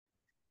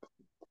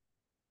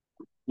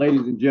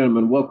Ladies and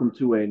gentlemen, welcome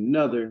to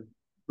another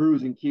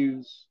Brews and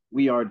Cues.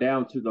 We are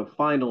down to the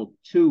final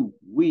 2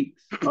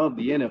 weeks of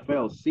the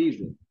NFL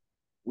season.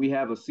 We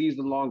have a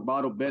season-long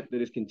bottle bet that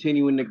is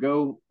continuing to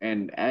go.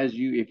 And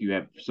if you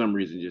have for some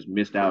reason just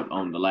missed out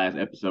on the last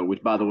episode,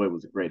 which by the way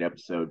was a great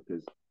episode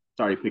because it's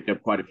already picked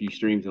up quite a few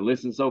streams and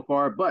listens so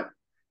far. But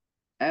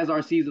as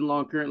our season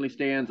long currently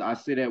stands, I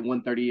sit at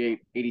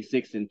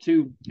 138.86 and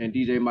 2, and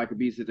DJ Micah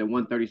B sits at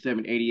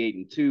 137.88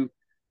 and 2.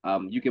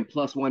 You can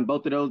plus one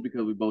both of those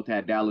because we both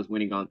had Dallas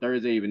winning on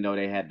Thursday, even though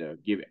they had to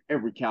give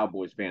every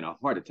Cowboys fan a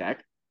heart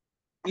attack.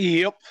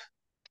 Yep.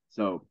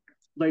 So,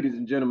 ladies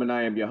and gentlemen,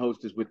 I am your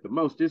hostess with the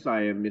mostest.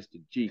 I am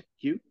Mr.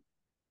 GQ.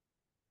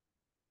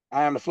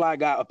 I am the fly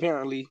guy,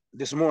 apparently,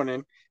 this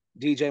morning,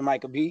 DJ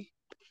Micah B.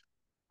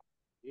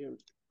 Yeah,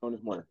 on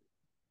this morning.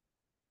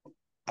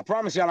 I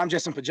promise y'all I'm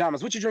just in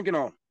pajamas. What you drinking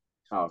on?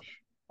 Oh,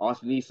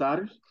 Austin East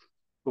Ciders.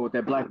 Go with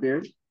that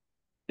blackberry.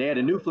 They had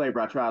a new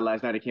flavor I tried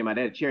last night. It came out.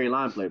 They had a cherry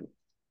lime flavor.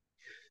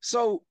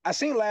 So I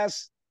seen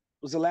Thursday.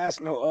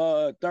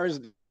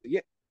 Yeah,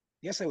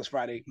 yes, it was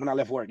Friday when I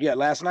left work. Yeah,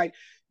 last night.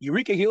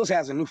 Eureka Hills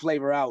has a new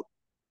flavor out,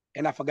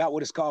 and I forgot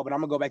what it's called, but I'm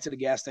gonna go back to the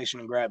gas station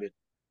and grab it.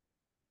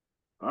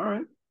 All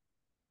right.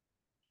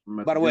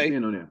 By the way,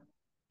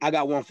 I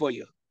got one for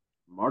you.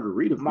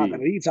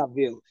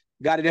 Margaritaville.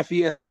 Got it in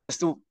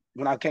Fiesta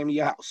when I came to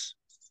your house.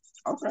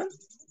 Okay.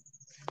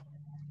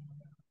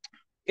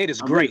 It is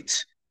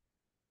great.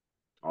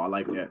 Oh, I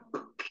like that.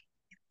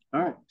 All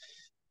right.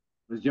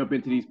 Let's jump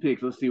into these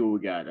picks. Let's see what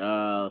we got.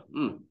 I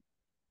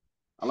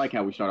like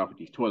how we start off with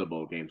these toilet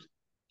bowl games.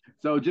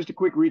 So just a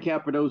quick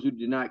recap for those who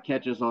did not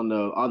catch us on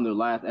the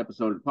last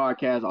episode of the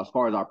podcast. As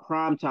far as our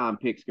primetime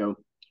picks go,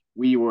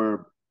 we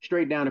were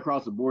straight down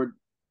across the board.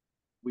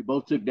 We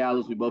both took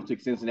Dallas, we both took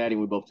Cincinnati,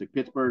 and we both took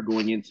Pittsburgh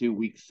going into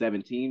week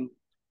 17.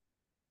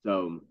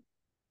 So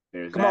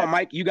there's Come on,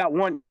 Mike. You got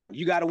one.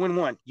 You got to win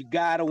one. You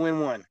got to win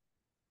one.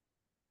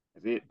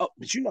 That's it. Oh,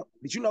 but you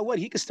know what?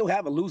 He could still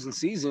have a losing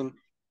season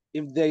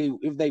if they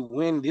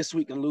win this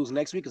week and lose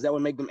next week, because that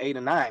would make them 8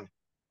 and 9.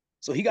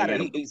 So he got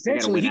to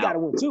essentially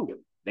win too.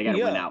 They got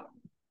to win out.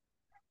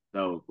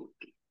 So, all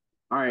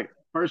right.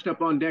 First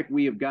up on deck,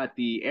 we have got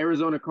the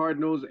Arizona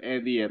Cardinals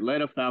and the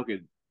Atlanta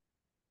Falcons.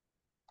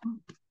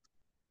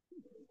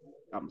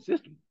 I'm a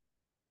system.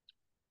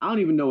 I don't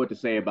even know what to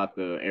say about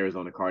the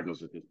Arizona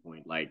Cardinals at this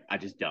point. Like, I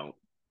just don't.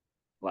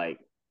 Like,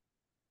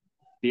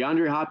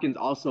 DeAndre Hopkins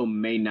also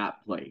may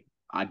not play.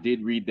 I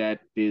did read that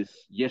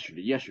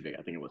yesterday,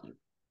 I think it was.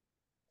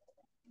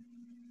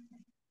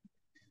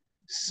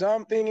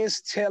 Something is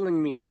telling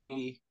me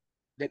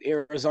that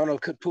Arizona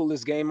could pull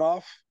this game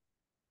off.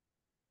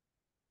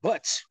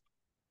 But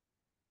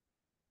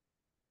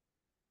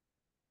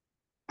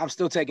I'm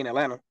still taking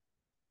Atlanta.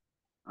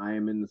 I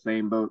am in the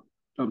same boat.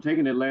 So I'm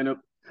taking Atlanta.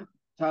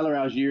 Tyler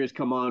Algier has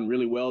come on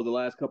really well the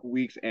last couple of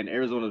weeks, and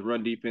Arizona's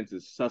run defense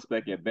is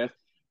suspect at best.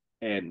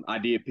 And I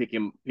did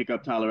pick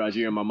up Tyler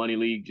Algier in my money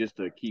league just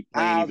to keep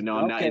playing, even though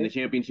I'm not in the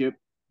championship.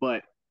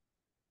 But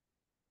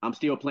I'm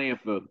still playing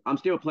for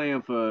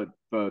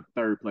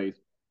third place.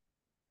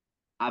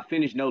 I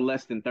finished no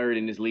less than third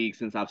in this league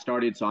since I've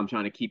started, so I'm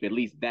trying to keep at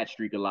least that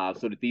streak alive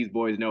so that these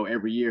boys know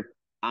every year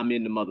I'm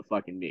in the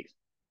motherfucking mix.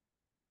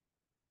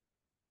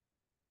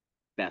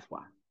 That's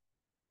why.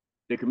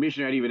 The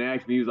commissioner had even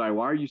asked me, he was like,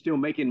 why are you still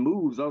making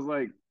moves? I was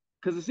like,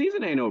 because the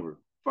season ain't over.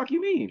 Fuck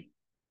you mean?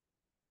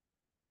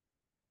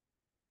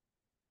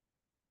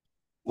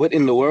 What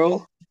in the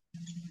world?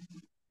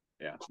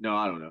 Yeah, no,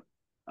 I don't know.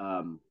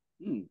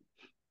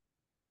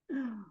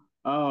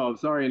 Oh, I'm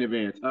sorry in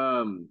advance.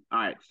 All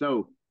right,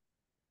 so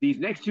these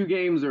next two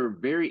games are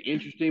very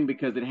interesting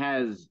because it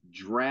has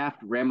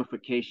draft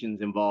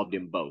ramifications involved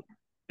in both.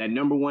 That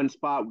number one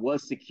spot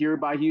was secured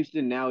by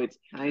Houston. Now it's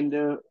kind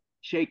of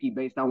shaky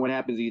based on what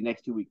happens these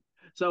next 2 weeks.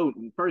 So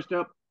next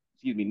up,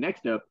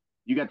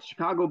 you got the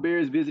Chicago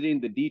Bears visiting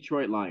the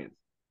Detroit Lions.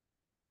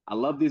 I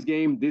love this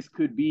game. This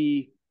could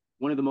be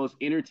one of the most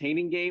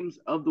entertaining games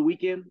of the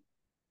weekend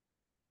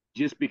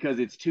just because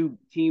it's two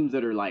teams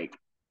that are like,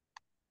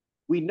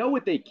 we know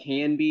what they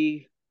can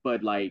be,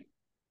 but like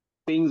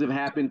things have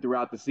happened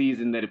throughout the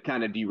season that have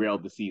kind of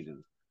derailed the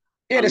season.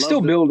 Yeah, they're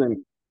still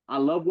building. I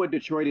love what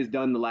Detroit has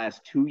done the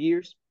last 2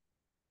 years.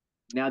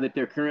 Now that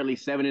they're currently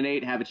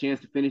 7-8, have a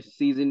chance to finish the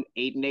season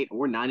 8-8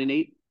 or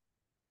 9-8,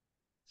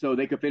 so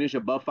they could finish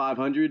above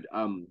 500.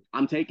 I'm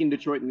taking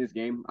Detroit in this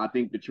game. I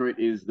think Detroit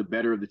is the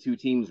better of the two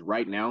teams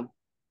right now.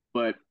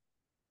 But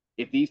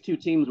if these two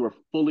teams were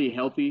fully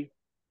healthy,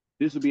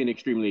 this would be an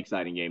extremely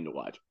exciting game to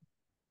watch.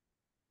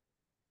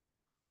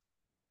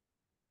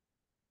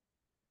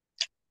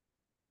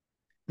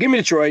 Give me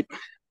Detroit.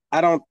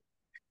 I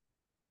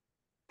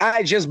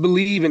just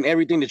believe in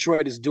everything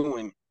Detroit is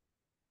doing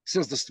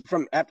since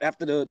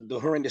after the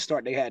horrendous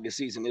start they had this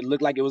season. It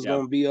looked like it was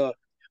going to be a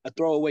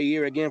throwaway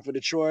year again for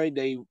Detroit.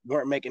 They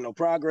weren't making no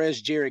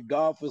progress. Jared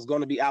Goff was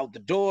going to be out the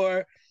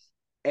door.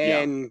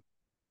 And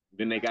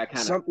then they got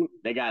I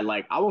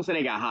won't say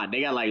they got hot.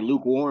 They got like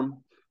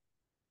lukewarm.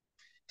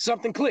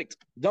 Something clicked.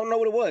 Don't know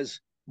what it was,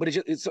 but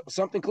it's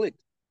something clicked.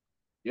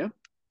 Yeah.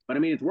 But I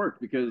mean, it's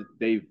worked because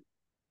they're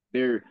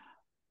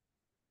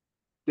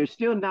they're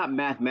still not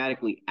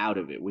mathematically out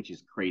of it, which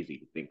is crazy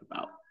to think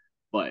about.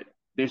 But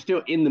they're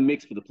still in the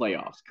mix for the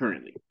playoffs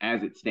currently,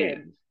 as it Yeah,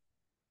 stands.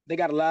 they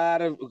got a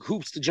lot of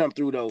hoops to jump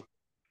through, though.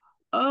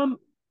 Um,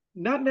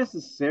 Not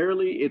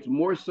necessarily. It's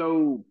more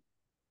so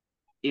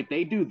if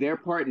they do their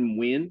part and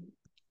win,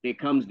 it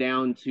comes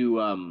down to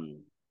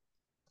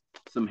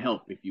some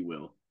help, if you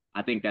will.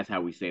 I think that's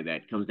how we say that.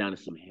 It comes down to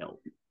some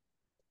help.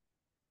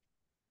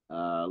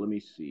 Let me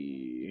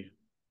see.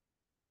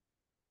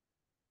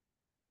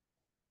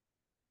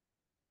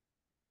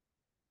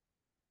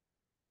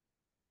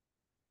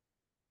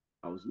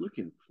 I was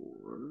looking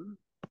for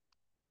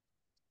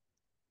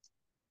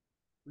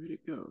where'd it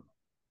go?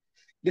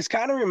 This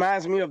kind of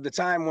reminds me of the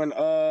time when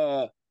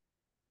I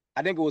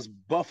think it was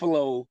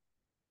Buffalo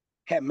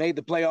had made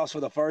the playoffs for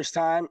the first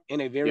time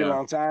in a very Yeah.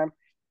 long time,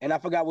 and I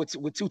forgot what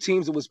two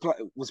teams it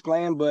was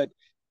playing, but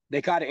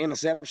they caught an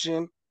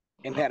interception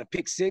and had a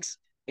pick six,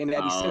 and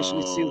that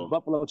essentially sealed Oh,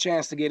 Buffalo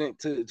chance to get in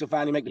to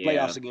finally make the yeah.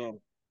 playoffs again.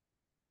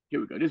 Here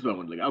we go. This is what I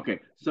want to look at. Okay,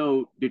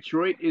 so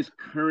Detroit is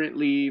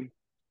currently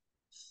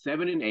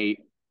 7-8.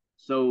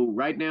 So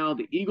right now,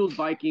 the Eagles,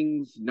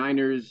 Vikings,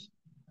 Niners,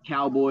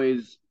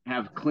 Cowboys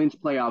have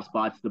clinched playoff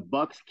spots. The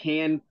Bucks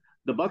can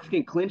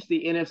clinch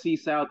the NFC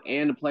South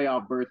and the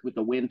playoff berth with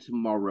a win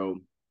tomorrow.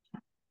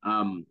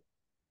 Um,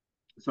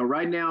 so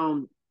right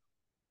now,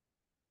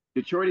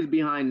 Detroit is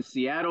behind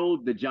Seattle,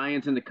 the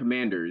Giants, and the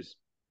Commanders.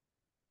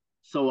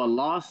 So a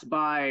loss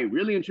by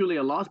really and truly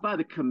a loss by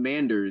the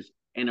Commanders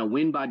and a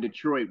win by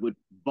Detroit would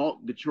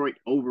vault Detroit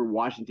over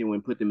Washington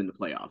and put them in the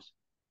playoffs.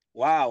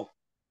 Wow.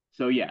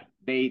 So yeah,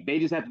 they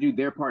just have to do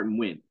their part and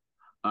win.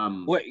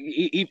 What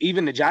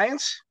even the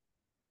Giants?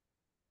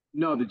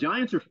 No, the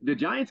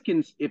Giants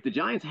can if the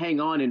Giants hang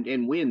on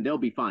and win, they'll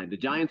be fine. The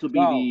Giants will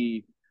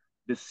be Oh,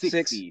 the sixth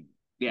six. seed.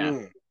 Yeah.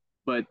 Mm.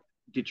 But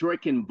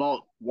Detroit can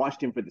vault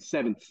Washington for the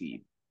seventh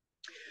seed.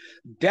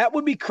 That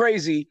would be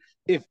crazy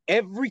if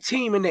every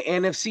team in the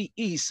NFC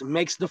East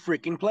makes the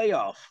freaking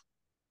playoff.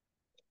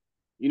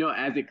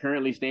 As it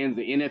currently stands,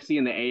 the NFC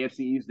and the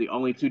AFC is the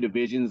only two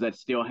divisions that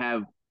still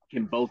have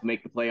can both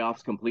make the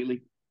playoffs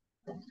completely.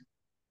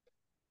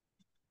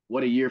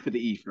 What a year for the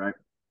East, right?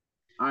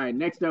 All right,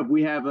 next up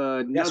we have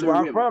That's another where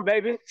I'm from,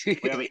 baby.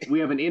 we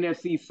have an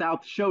NFC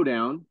South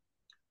showdown.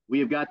 We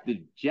have got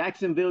the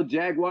Jacksonville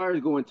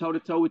Jaguars going toe to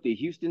toe with the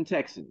Houston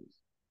Texans.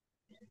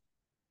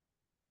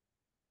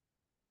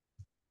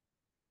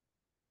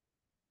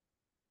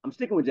 I'm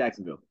sticking with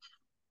Jacksonville.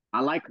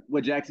 I like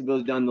what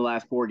Jacksonville's done the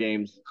last 4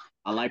 games.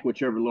 I like what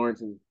Trevor Lawrence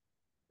has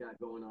got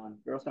going on.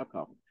 Girl, stop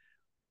coughing.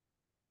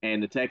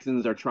 And the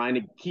Texans are trying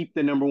to keep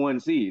the number one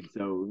seed.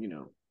 So,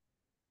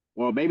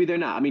 well, maybe they're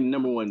not. I mean,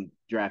 number one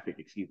draft pick,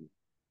 excuse me.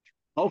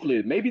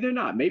 Hopefully, maybe they're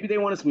not. Maybe they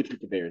want to switch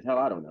with the Bears. Hell,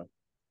 I don't know.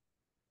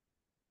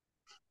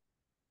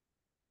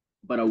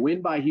 But a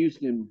win by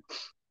Houston,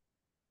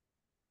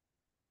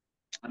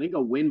 I think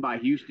a win by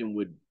Houston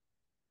would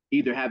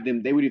either have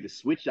them, they would either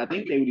switch, I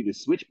think they would either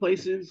switch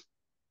places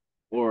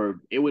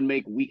or it would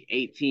make week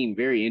 18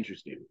 very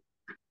interesting.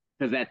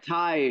 Because that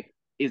tie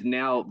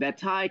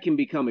can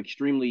become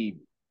extremely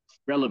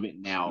relevant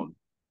now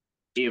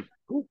if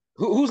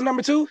Who's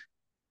number two?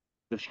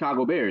 the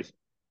Chicago Bears.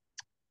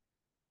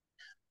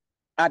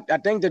 I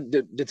think that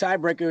the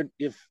tiebreaker,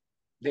 if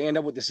they end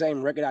up with the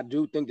same record, I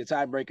do think the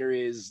tiebreaker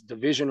is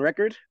division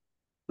record.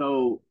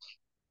 So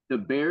the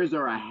Bears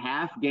are a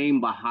half game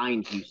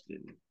behind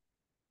Houston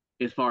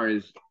as far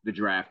as the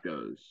draft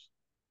goes.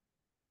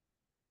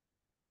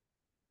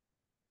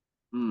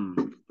 Hmm.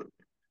 I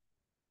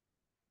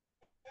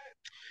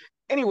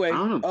Anyway,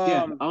 don't know.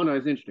 Yeah, I don't know.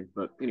 It's interesting,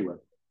 but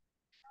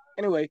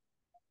anyway,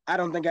 I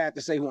don't think I have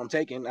to say who I'm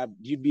taking.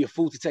 You'd be a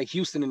fool to take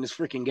Houston in this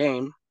freaking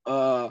game.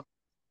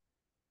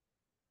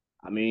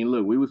 I mean,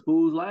 look, we was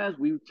fools last.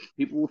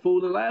 People were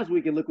fooling last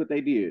week, and look what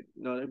they did.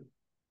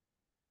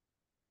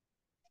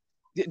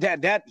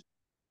 That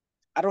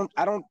I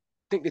don't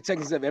think the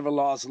Texans have ever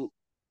lost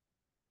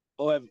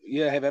or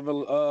have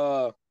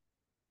ever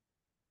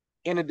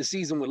ended the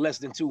season with less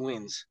than 2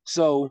 wins.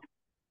 So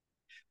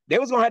there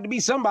was gonna have to be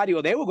somebody,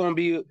 or they were gonna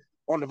be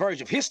on the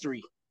verge of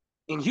history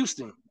in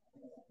Houston.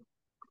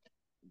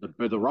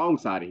 The wrong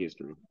side of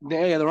history.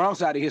 They're the wrong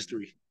side of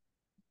history.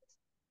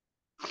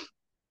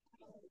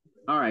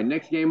 All right,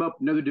 next game up,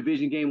 another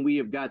division game. We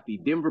have got the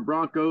Denver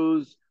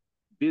Broncos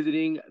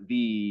visiting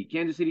the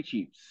Kansas City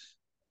Chiefs.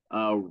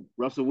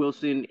 Russell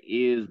Wilson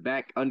is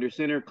back under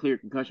center, clear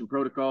concussion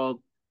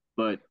protocol,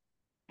 but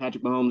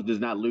Patrick Mahomes does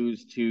not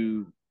lose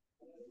to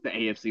the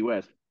AFC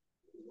West.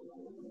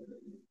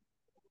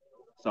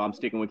 So I'm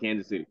sticking with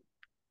Kansas City.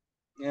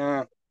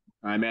 Yeah.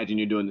 I imagine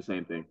you're doing the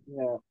same thing.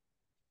 Yeah.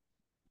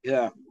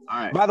 Yeah. All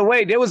right. By the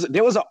way, there was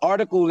an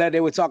article that they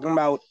were talking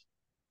about.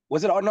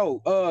 Was it? Or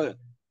no?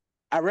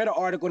 I read an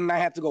article and I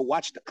had to go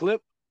watch the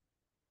clip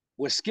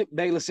where Skip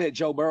Bayless said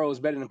Joe Burrow is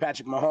better than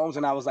Patrick Mahomes,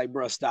 and I was like,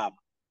 bro, stop.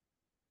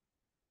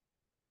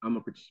 I'm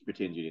gonna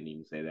pretend you didn't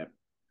even say that.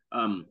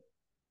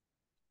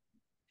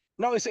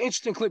 No, it's an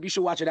interesting clip. You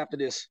should watch it after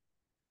this.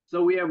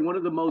 So we have one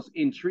of the most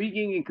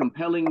intriguing and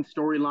compelling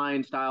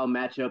storyline style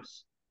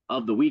matchups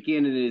of the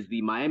weekend, and it is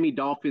the Miami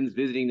Dolphins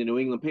visiting the New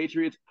England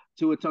Patriots.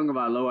 Tua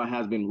Tagovailoa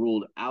has been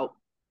ruled out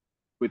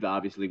with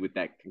obviously with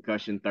that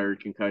concussion,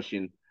 third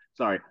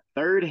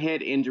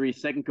head injury,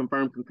 second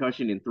confirmed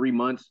concussion in 3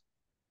 months.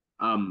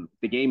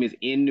 The game is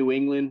in New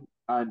England.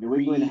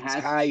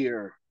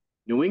 Retire.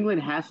 New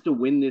England has to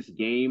win this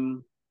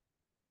game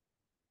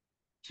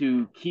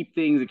to keep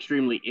things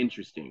extremely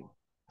interesting.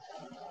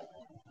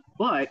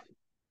 But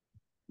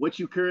what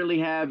you currently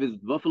have is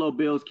Buffalo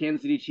Bills,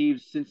 Kansas City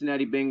Chiefs,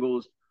 Cincinnati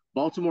Bengals,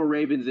 Baltimore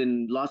Ravens,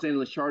 and Los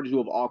Angeles Chargers, who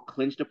have all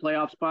clinched a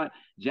playoff spot.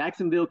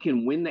 Jacksonville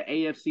can win the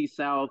AFC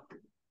South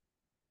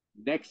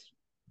next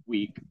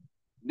week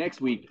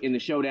in the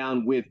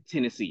showdown with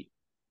Tennessee.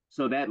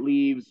 So that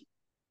leaves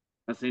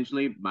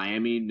essentially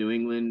Miami, New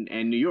England,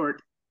 and New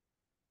York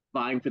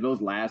vying for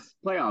those last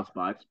playoff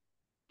spots.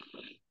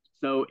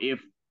 So if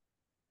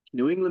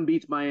New England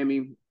beats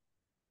Miami,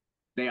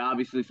 they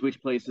obviously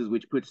switch places,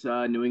 which puts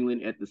New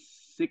England at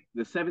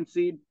the seventh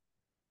seed,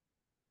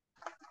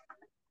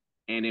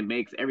 and it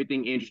makes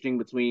everything interesting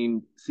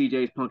between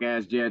CJ's punk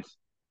ass Jets,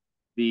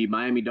 the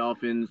Miami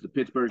Dolphins, the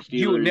Pittsburgh Steelers.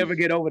 You will never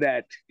get over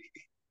that.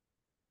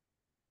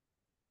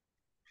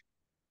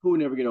 Who would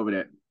never get over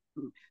that?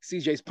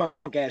 CJ's punk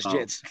ass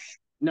Jets.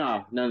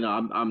 No.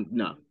 I'm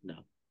no.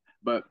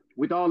 But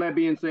with all that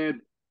being said,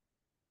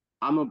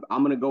 I'm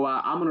gonna go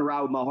out. I'm gonna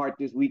ride with my heart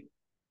this week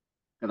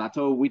because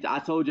I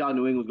told y'all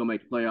New England's gonna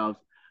make the playoffs.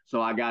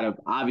 So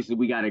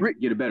we gotta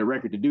get a better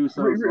record to do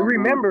so.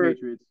 Remember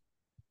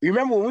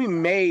when we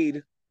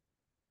made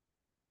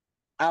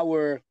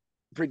our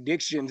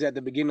predictions at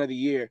the beginning of the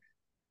year?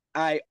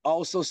 I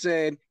also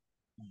said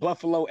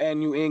Buffalo and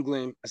New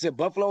England. I said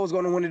Buffalo is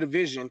going to win the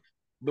division,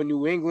 but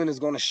New England is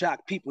going to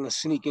shock people and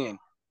sneak in.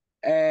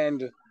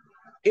 And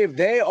if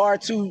they are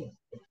to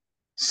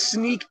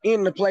sneak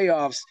in the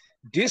playoffs,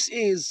 this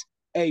is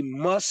a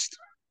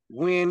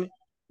must-win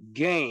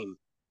game.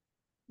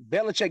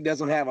 Belichick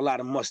doesn't have a lot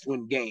of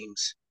must-win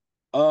games.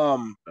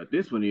 But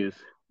this one is.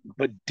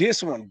 But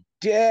this one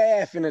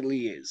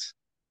definitely is.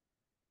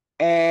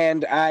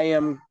 And I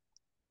am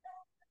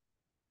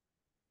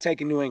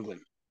taking New England.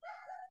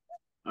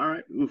 All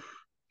right. Oof.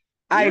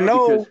 I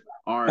know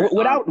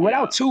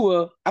without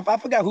Tua, I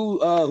forgot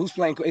who's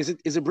playing. Is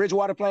it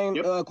Bridgewater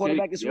playing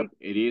quarterback this week?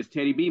 It is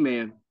Teddy B,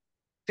 man.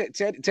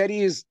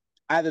 Teddy is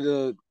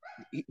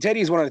Teddy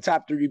is one of the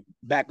top 3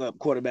 backup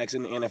quarterbacks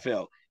in the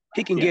NFL.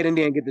 He can get in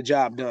there and get the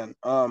job done.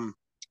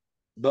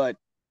 But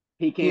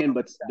he can,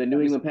 but the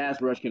New England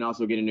pass rush can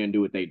also get in there and do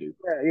what they do.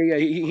 Yeah.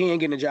 He ain't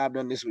getting the job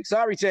done this week.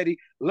 Sorry, Teddy.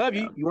 Love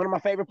you. You're one of my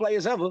favorite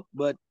players ever,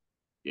 but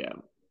yeah.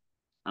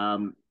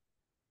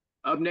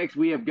 Up next,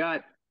 we have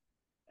got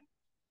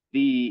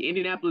the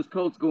Indianapolis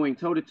Colts going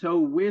toe-to-toe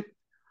with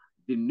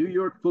the New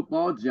York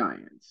Football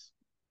Giants.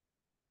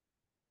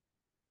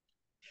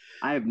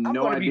 I have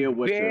no idea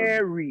what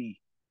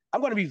I'm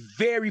going to be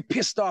very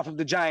pissed off if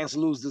the Giants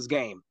lose this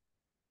game.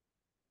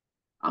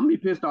 I'm going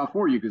to be pissed off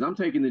for you because I'm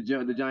taking the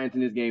Giants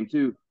in this game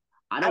too.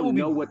 I have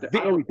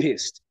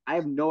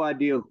no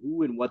idea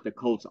who and what the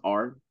Colts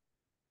are,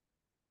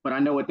 but I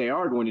know what they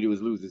are going to do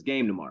is lose this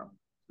game tomorrow.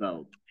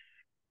 So,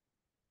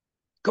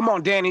 come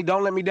on, Danny,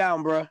 don't let me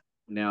down, bro.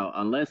 Now,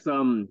 unless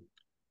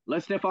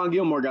Stephon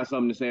Gilmore got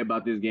something to say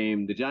about this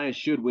game, the Giants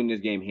should win this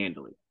game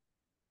handily.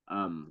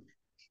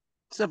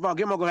 Stephon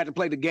Gilmore gonna have to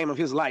play the game of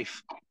his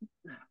life.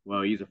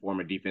 Well, he's a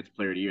former defensive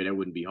player of the year. That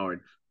wouldn't be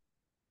hard.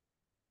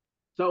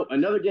 So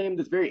another game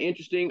that's very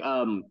interesting.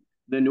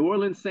 The New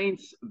Orleans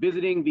Saints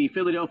visiting the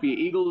Philadelphia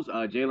Eagles.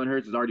 Jalen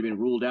Hurts has already been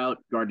ruled out.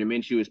 Gardner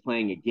Minshew is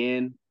playing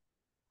again.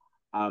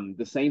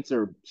 The Saints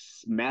are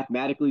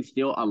mathematically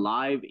still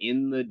alive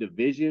in the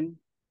division.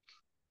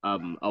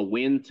 A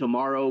win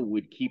tomorrow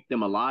would keep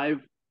them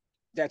alive.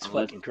 That's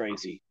fucking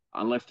crazy.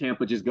 Unless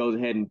Tampa just goes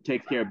ahead and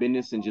takes care of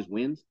business and just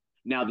wins.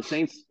 Now the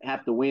Saints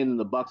have to win,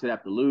 the Bucs would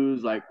have to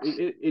lose. Like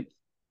it's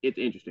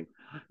interesting.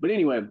 But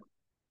anyway,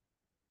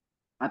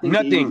 I think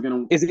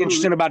nothing is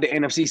interesting about the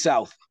NFC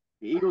South.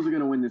 The Eagles are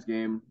going to win this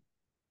game.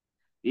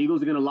 The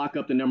Eagles are going to lock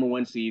up the number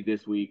 1 seed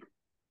this week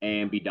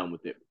and be done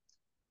with it.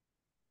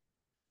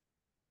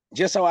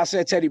 Just so I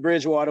said Teddy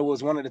Bridgewater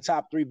was one of the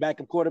top 3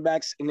 backup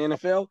quarterbacks in the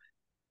NFL.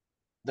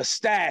 The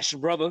stash,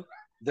 brother.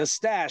 The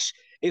stash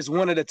is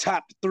one of the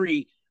top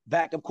 3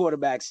 backup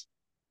quarterbacks.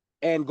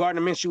 And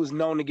Gardner Minshew is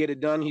known to get it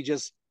done.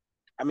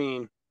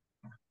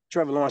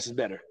 Trevor Lawrence is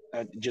better.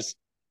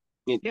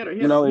 He had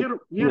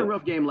a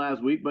rough game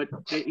last week, but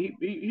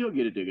he'll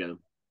get it together.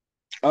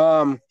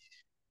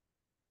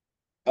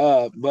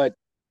 But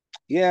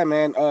yeah,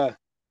 man. I'm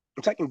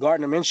taking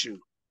Gardner Minshew.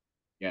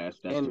 Yeah,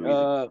 that's the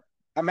reason.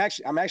 I'm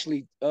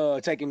actually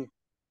taking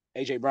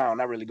AJ Brown,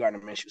 not really Gardner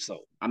Minshew.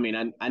 So I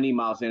need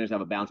Miles Sanders to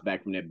have a bounce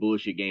back from that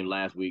bullshit game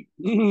last week.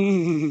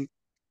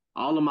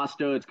 All of my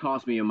studs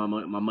cost me in my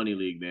money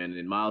league, man,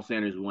 and Miles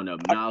Sanders was one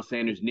of them. Miles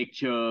Sanders, Nick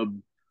Chubb,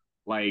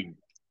 like,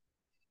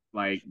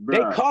 bruh.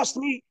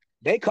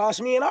 They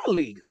cost me in our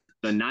league.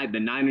 The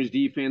Niners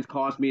defense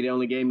cost me. They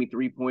only gave me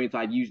 3 points.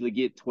 I usually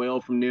get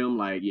 12 from them.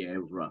 Like, yeah,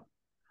 it was rough.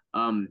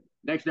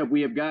 Next up,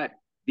 we have got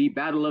the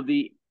battle of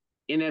the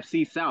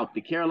NFC South.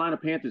 The Carolina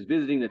Panthers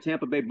visiting the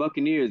Tampa Bay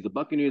Buccaneers. The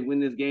Buccaneers win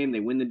this game. They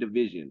win the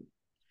division.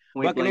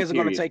 Point Buccaneers are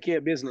going to take care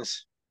of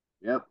business.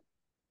 Yep.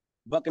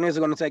 Buccaneers are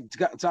going to take.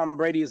 Tom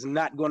Brady is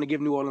not going to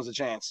give New Orleans a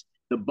chance.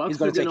 The Bucs He's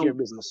going to take care of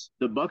business.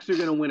 The Bucs are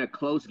going to win a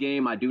close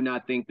game. I do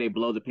not think they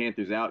blow the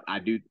Panthers out. I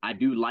do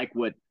like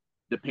what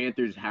the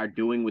Panthers are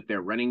doing with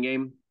their running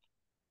game,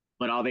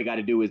 but all they got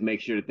to do is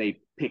make sure that they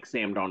pick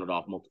Sam Darnold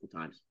off multiple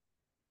times.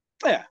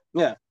 Yeah.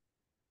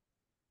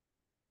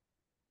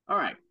 All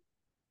right.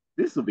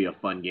 This will be a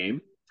fun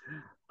game.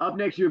 Up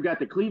next, you've got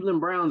the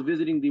Cleveland Browns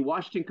visiting the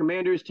Washington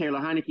Commanders. Taylor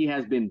Heinicke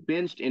has been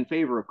benched in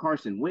favor of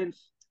Carson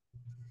Wentz.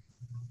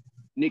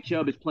 Nick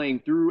Chubb is playing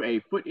through a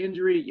foot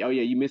injury. Oh,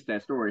 yeah, you missed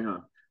that story,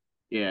 huh?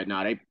 Yeah,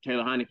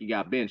 Taylor Heinicke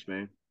got benched,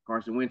 man.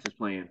 Carson Wentz is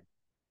playing.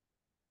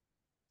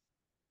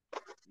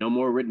 No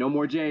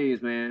more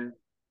J's, man.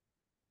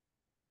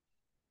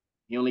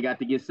 He only got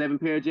to get 7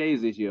 pair of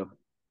J's this year.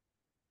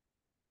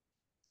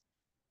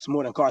 It's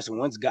more than Carson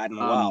Wentz got in a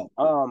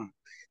while.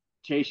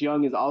 Chase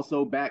Young is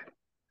also back.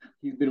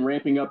 He's been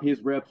ramping up his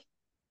reps.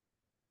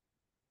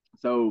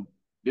 So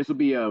this will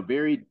be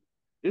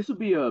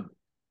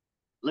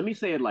let me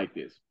say it like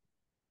this.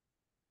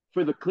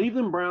 For the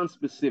Cleveland Browns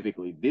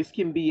specifically, this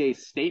can be a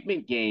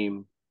statement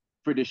game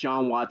for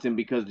Deshaun Watson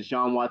because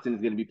Deshaun Watson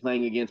is going to be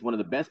playing against one of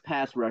the best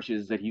pass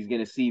rushes that he's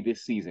going to see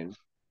this season.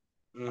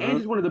 Mm-hmm. And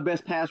he's one of the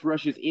best pass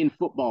rushes in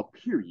football,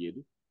 period.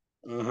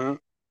 Mm-hmm.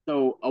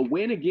 So a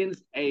win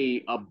against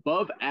a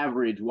above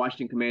average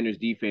Washington Commanders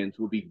defense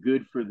will be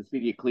good for the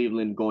city of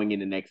Cleveland going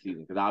into next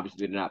season because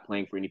obviously they're not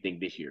playing for anything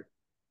this year.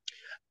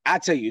 I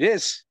tell you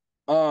this,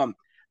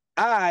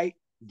 I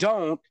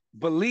don't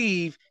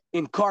believe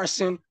in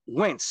Carson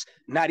Wentz,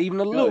 not even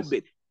a little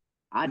bit.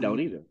 I don't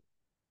either.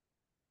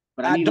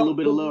 But I need a little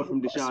bit of love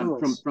from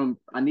Deshaun.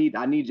 I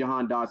need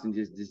Jahan Dawson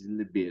just a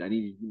little bit. I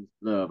need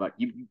love.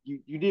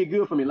 You did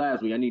good for me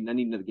last week. I need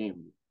another game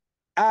from you.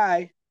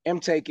 I am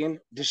taking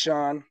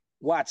Deshaun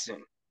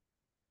Watson.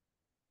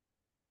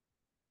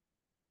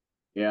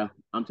 Yeah,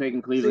 I'm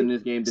taking Cleveland in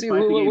this game, despite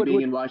the game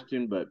being in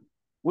Washington. But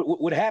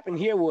what happened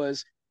here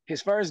was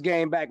his first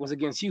game back was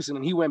against Houston,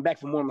 and he went back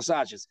for more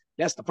massages.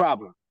 That's the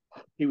problem.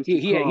 He was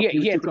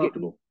too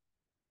comfortable.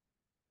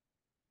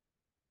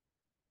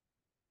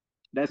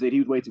 That's it. He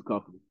was way too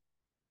comfortable.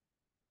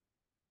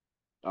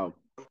 Oh.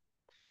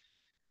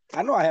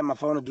 I know I have my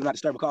phone and do not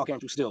disturb. A call came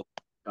through still.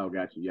 Oh,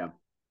 got you. Yeah.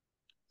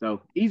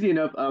 So easy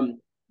enough.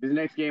 This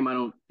next game I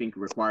don't think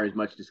requires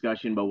much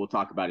discussion, but we'll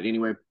talk about it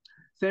anyway.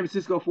 San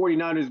Francisco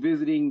 49ers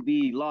visiting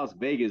the Las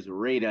Vegas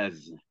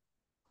Raiders.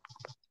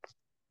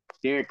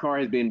 Derek Carr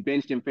has been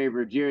benched in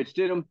favor of Jarrett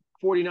Stidham.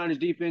 49ers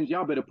defense,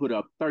 y'all better put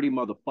up 30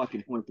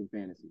 motherfucking points in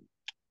fantasy.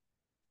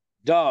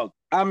 Dog,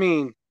 I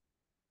mean,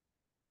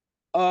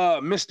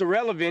 Mr.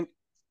 Relevant,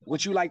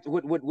 what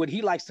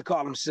he likes to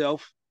call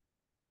himself,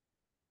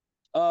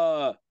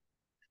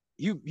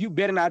 you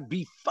better not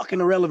be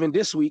fucking irrelevant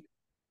this week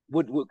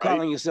with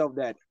calling yourself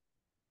that.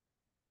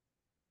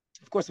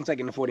 Of course, I'm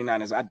taking the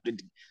 49ers.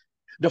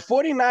 The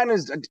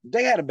 49ers,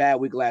 they had a bad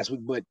week last week,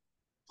 but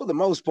for the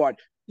most part,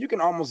 you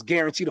can almost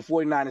guarantee the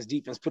 49ers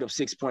defense put up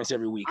 6 points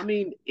every week. I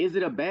mean, is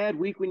it a bad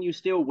week when you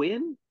still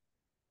win?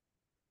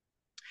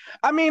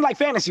 I mean, like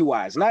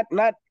fantasy-wise, not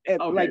okay.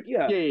 like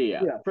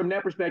Yeah. From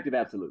that perspective,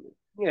 absolutely.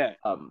 Yeah.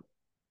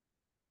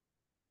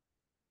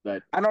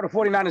 But I know the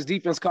 49ers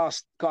defense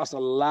cost a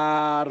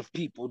lot of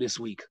people this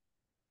week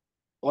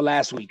or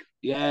last week.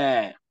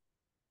 Yeah.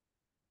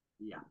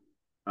 Yeah.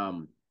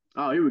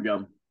 Here we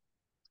go.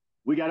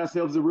 We got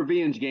ourselves a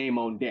revenge game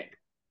on deck.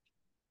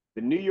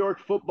 The New York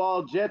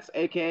Football Jets,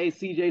 a.k.a.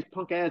 CJ's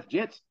punk-ass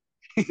Jets,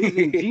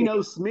 visiting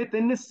Geno Smith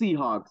and the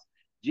Seahawks.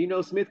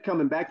 Geno Smith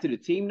coming back to the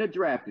team that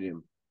drafted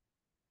him.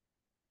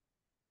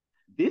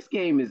 This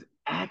game is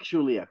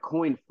actually a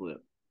coin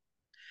flip.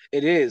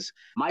 It is.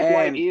 Mike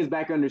White is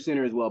back under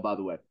center as well, by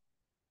the way.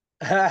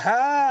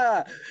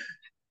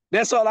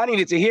 That's all I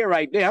needed to hear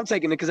right there. I'm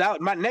taking it because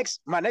my next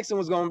one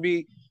was going to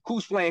be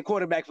who's playing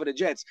quarterback for the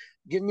Jets.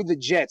 Give me the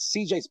Jets,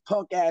 CJ's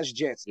punk-ass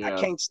Jets. Yeah.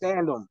 I can't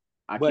stand them.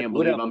 I can't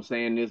believe I'm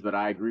saying this, but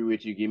I agree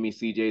with you. Give me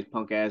CJ's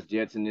punk-ass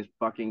Jets in this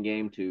fucking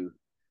game, too.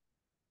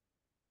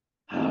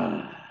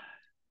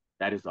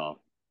 That is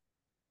all.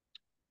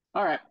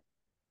 All right.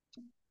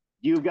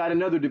 You've got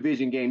another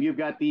division game. You've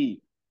got the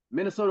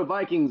Minnesota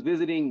Vikings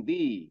visiting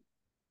the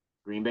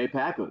Green Bay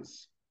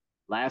Packers.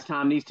 Last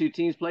time these two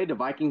teams played, the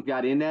Vikings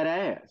got in that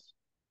ass.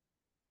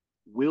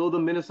 Will the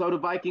Minnesota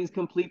Vikings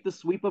complete the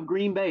sweep of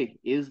Green Bay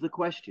is the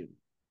question.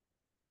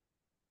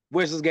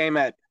 Where's this game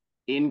at?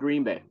 In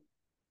Green Bay.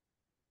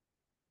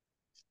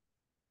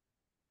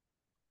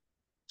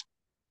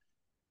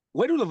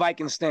 Where do the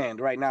Vikings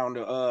stand right now?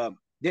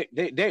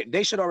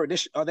 They should already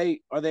are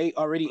they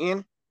already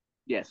in?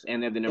 Yes,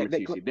 and they're the number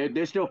 2 seed.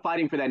 They're still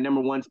fighting for that number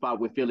 1 spot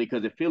with Philly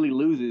because if Philly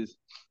loses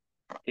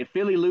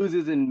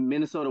and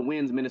Minnesota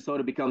wins,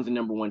 Minnesota becomes the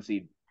number 1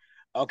 seed.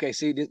 Okay,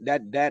 see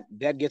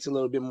that gets a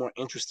little bit more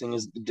interesting.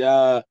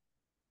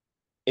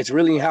 It's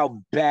really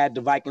how bad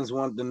the Vikings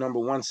want the number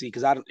 1 seed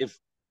because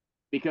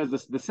because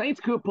the Saints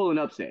could pull an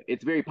upset.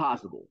 It's very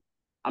possible.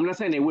 I'm not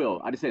saying they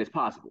will. I just said it's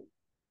possible.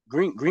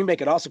 Green Bay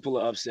could also pull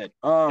an upset.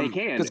 They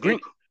can.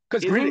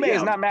 Because Green Bay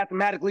is not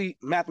mathematically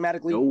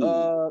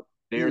no,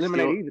 they're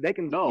eliminated still either. They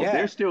can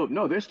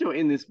they're still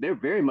in this. They're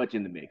very much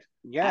in the mix.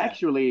 Yeah.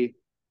 Actually,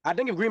 I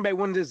think if Green Bay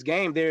wins this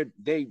game,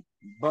 they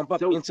bump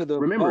up into the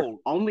remember, bowl.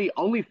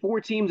 Only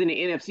 4 teams in the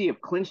NFC have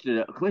clinched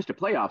a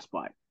playoff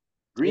spot.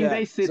 Green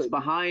Bay sits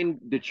behind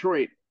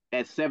Detroit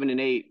at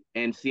 7-8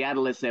 and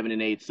Seattle at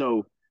 7-8.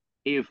 So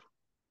if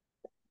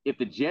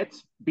the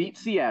Jets beat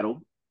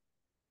Seattle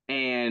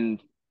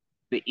and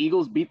the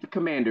Eagles beat the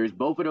Commanders,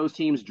 both of those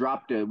teams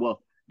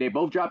they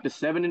both dropped to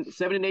 7-8 and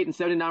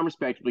 7-9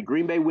 respectively.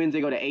 Green Bay wins,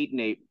 they go to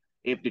 8-8.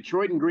 If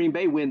Detroit and Green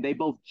Bay win, they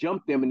both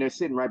jump them and they're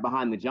sitting right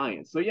behind the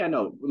Giants. So yeah,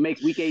 no, it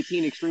makes Week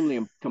 18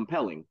 extremely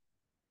compelling.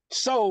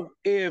 So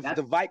if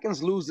the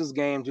Vikings lose this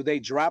game, do they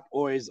drop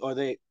or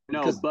they?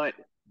 No,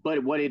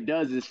 but what it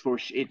does is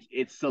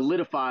it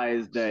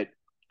solidifies that.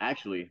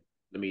 Actually,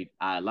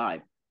 I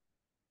lied.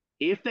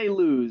 If they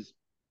lose,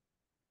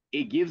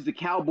 it gives the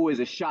Cowboys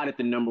a shot at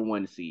the number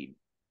 1 seed,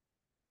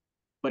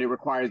 but it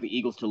requires the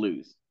Eagles to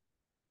lose.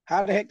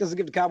 How the heck does it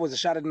give the Cowboys a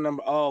shot at the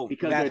number? Oh,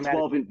 because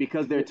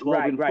they're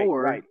 12 and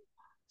 4. Right.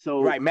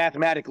 So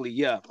mathematically,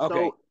 yeah. Okay.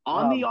 So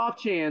on the off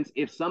chance,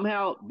 if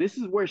somehow this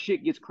is where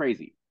shit gets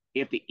crazy,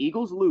 if the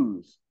Eagles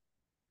lose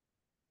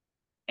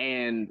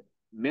and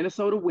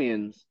Minnesota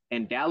wins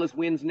and Dallas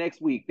wins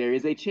next week, there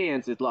is a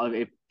chance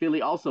if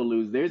Philly also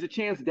loses, there's a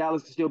chance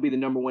Dallas can still be the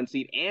number 1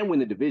 seed and win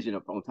the division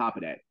on top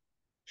of that.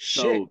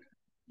 Shit. So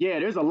yeah,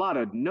 there's a lot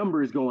of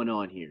numbers going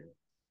on here.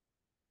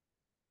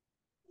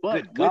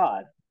 But good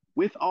God.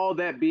 With all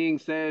that being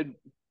said,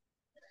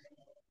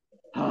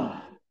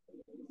 I'm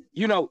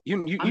not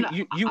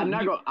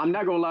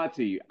gonna lie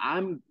to you.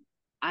 I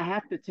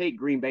have to take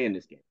Green Bay in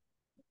this game.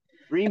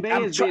 Green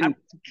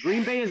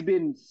Bay has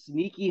been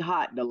sneaky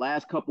hot the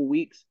last couple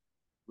weeks.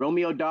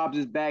 Romeo Doubs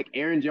is back.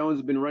 Aaron Jones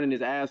has been running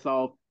his ass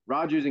off.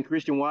 Rodgers and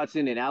Christian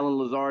Watson and Alan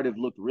Lazard have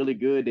looked really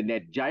good, and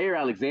that Jair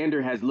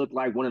Alexander has looked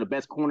like one of the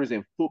best corners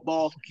in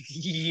football.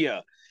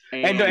 Yeah,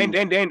 and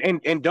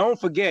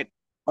don't forget,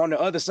 on the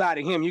other side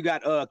of him, you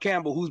got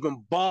Campbell, who's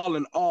been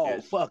balling all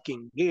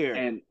fucking year.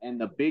 And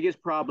the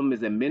biggest problem is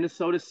that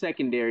Minnesota's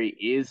secondary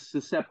is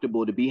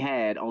susceptible to be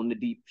had on the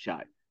deep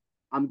shot.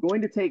 I'm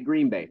going to take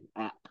Green Bay.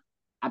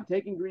 I'm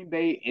taking Green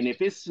Bay, and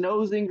if it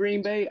snows in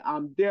Green Bay,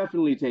 I'm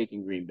definitely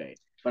taking Green Bay.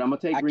 But I'm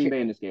gonna take Green Bay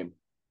in this game.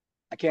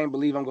 I can't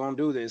believe I'm gonna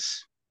do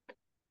this.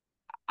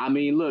 I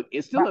mean, look,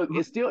 it's still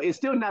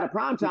not a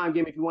primetime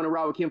game if you want to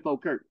ride with Kim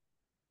Kirk.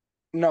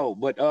 No,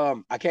 but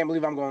I can't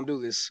believe I'm gonna do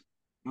this.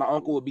 My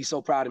uncle would be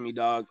so proud of me,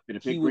 dog.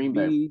 He would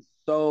be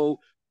so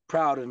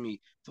proud of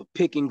me for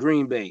picking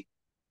Green Bay.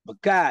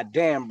 But god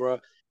damn, bro,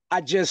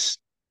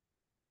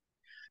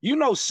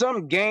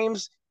 some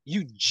games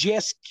you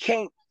just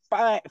can't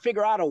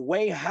figure out a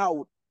way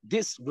how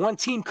this one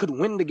team could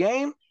win the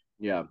game.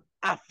 Yeah.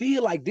 I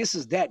feel like this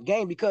is that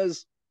game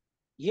because,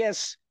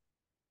 yes,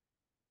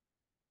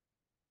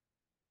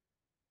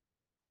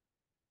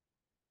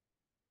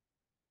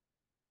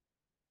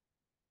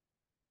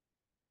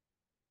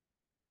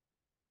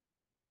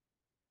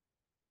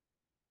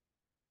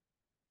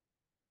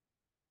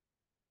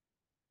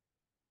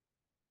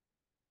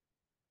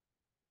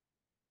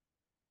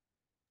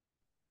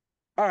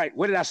 all right,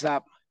 where did I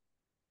stop?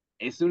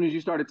 As soon as you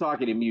started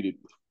talking, it muted.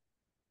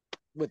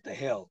 What the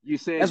hell? You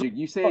said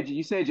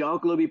your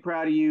uncle will be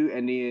proud of you,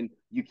 and then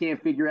you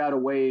can't figure out a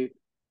way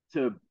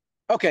to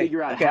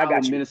figure out how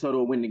Minnesota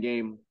will win the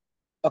game.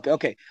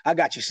 Okay, I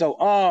got you. So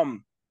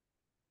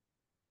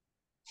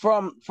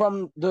from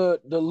the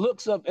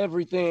looks of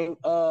everything,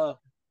 the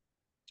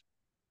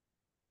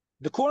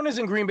corners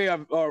in Green Bay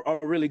are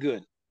really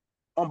good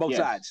on both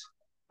sides.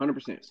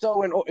 100%.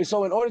 So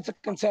in order to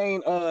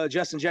contain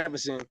Justin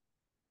Jefferson,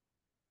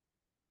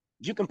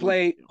 you can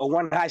play a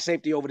one high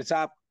safety over the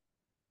top.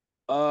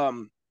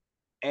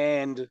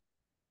 And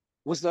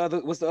what's the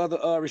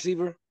other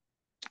receiver?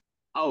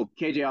 Oh,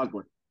 KJ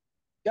Osborne.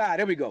 Yeah,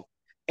 there we go.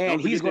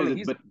 And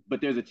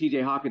but there's a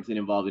TJ Hawkinson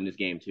involved in this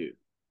game too.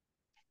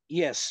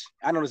 Yes,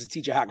 I know there's a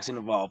TJ Hawkinson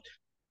involved.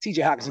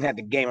 TJ Hawkinson had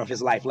the game of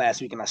his life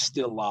last week, and I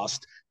still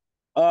lost.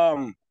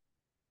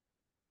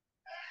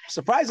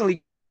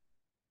 Surprisingly,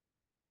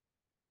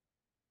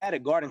 at a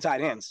guard and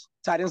tight ends.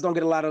 Tight ends don't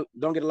get a lot of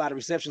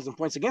receptions and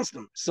points against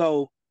them.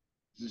 So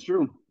this is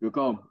true. Good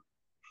call.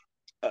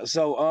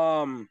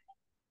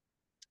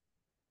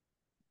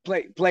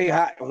 Play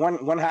high,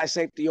 one high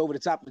safety over the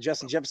top of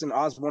Justin Jefferson.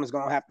 Osborne is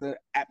going to have to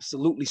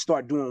absolutely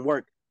start doing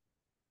work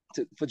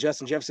for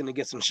Justin Jefferson to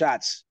get some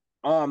shots.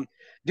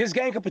 This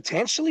game could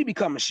potentially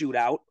become a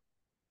shootout.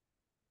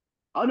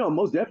 Oh no,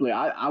 most definitely.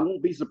 I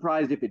won't be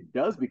surprised if it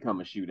does become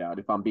a shootout.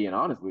 If I'm being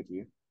honest with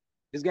you,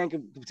 this game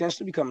could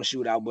potentially become a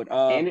shootout. But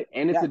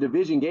it's a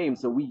division game,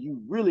 so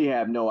you really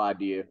have no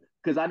idea.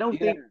 Because I don't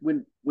think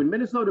when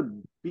Minnesota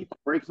beat the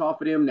brakes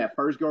off of them that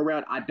first go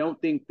around, I don't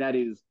think that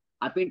is.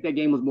 I think that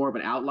game was more of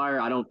an outlier.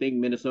 I don't think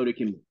Minnesota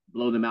can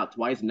blow them out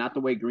twice. Not the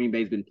way Green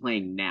Bay's been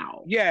playing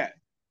now. Yeah,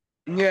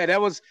 that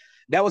was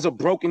that was a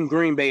broken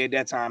Green Bay at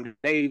that time.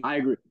 I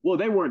agree. Well,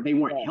 they weren't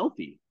yeah,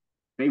 healthy.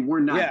 They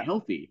were not yeah,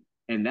 healthy,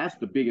 and that's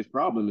the biggest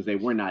problem is they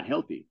were not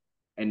healthy.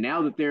 And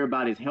now that they're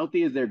about as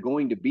healthy as they're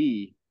going to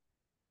be,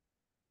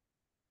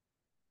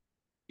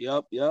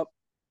 yep.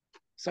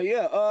 So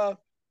yeah,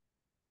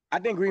 I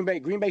think Green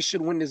Bay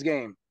should win this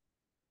game.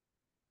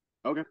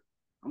 okay,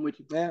 I'm with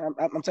you. Yeah,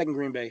 I'm taking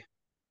Green Bay.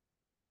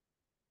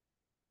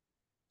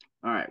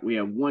 All right, we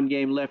have one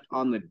game left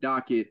on the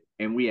docket,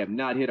 and we have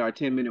not hit our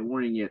 10-minute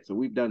warning yet, so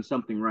we've done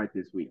something right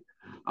this week.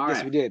 All Yes,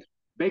 right, we did.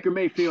 Baker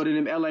Mayfield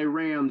and them LA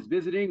Rams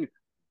visiting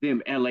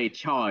them LA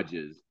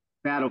Chargers.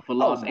 Battle for Oh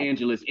Los my,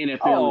 Angeles NFL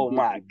oh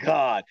my edition.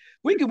 God.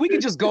 We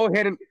could just go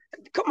ahead and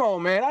come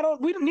on, man.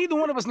 Neither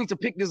one of us need to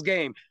pick this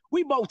game.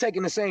 We both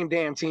taking the same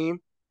damn team.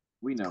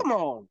 We know. Come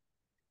on.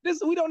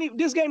 This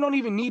game don't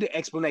even need an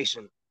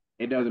explanation.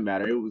 It doesn't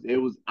matter. It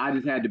was I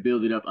just had to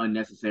build it up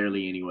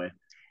unnecessarily anyway.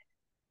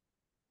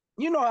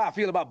 You know how I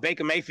feel about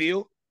Baker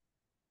Mayfield.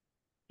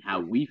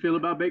 How we feel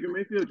about Baker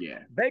Mayfield?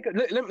 Yeah.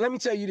 Let me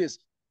tell you this.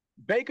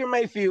 Baker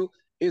Mayfield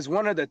is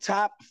one of the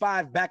top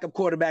 5 backup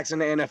quarterbacks in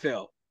the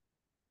NFL.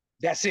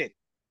 That's it.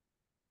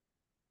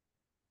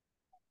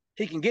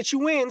 He can get you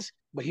wins,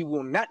 but he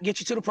will not get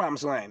you to the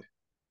promised land.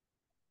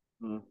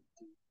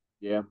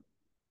 Yeah,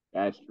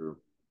 that's true.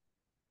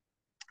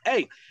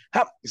 Hey,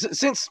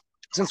 since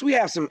we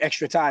have some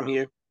extra time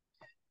here,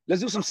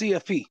 let's do some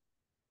CFP.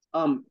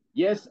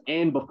 Yes,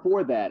 and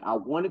before that, I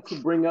wanted to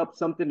bring up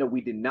something that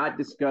we did not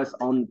discuss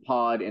on the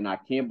pod, and I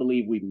can't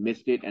believe we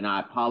missed it. And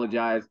I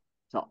apologize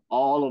to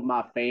all of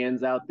my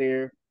fans out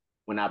there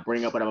when I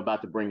bring up what I'm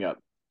about to bring up.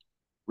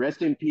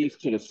 Rest in peace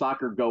to the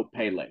soccer goat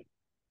Pele.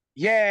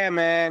 Yeah,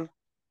 man.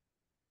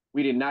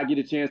 We did not get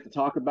a chance to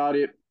talk about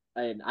it,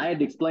 and I had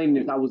to explain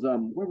this. I was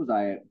where was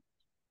I at?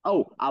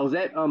 Oh, I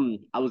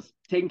was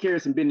taking care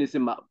of some business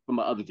from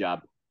my other job,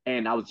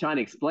 and I was trying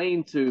to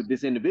explain to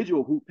this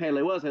individual who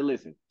Pele was. Hey,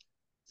 listen,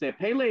 said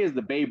Pele is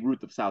the Babe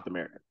Ruth of South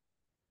America.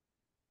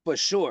 For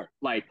sure.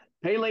 Like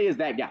Pele is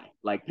that guy.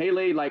 Like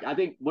Pele, like I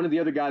think one of the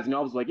other guys, I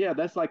was like, yeah,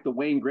 that's like the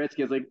Wayne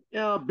Gretzky. I was like,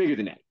 yeah, bigger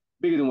than that,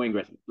 bigger than Wayne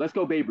Gretzky. Let's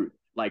go Babe Ruth.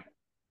 Like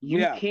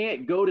you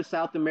can't go to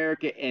South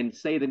America and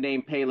say the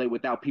name Pele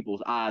without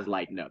people's eyes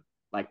lighting up.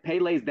 Like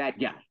Pele's that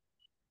guy.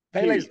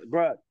 Pele's,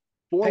 bro.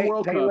 4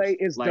 World Pele Cups.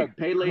 is Like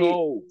the Pele,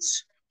 GOAT.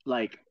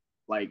 like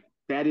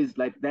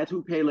that's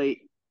who Pele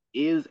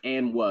is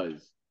and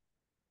was.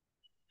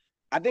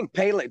 I think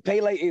Pele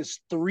is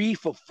 3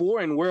 for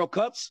 4 in World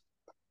Cups,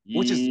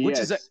 which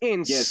is an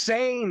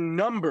insane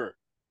number.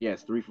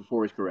 Yes, 3 for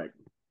 4 is correct.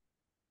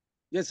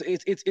 Yes,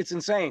 it's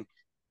insane.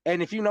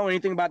 And if you know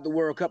anything about the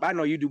World Cup, I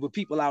know you do, but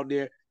people out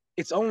there,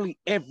 it's only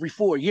every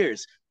 4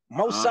 years.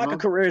 Most soccer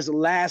careers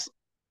last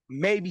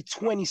maybe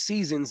 20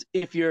 seasons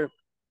if you're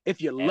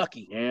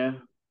lucky. Yeah.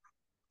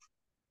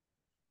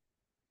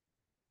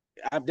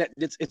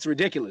 It's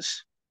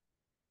ridiculous.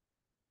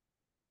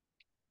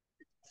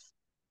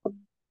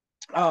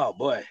 Oh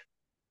boy.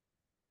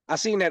 I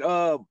seen that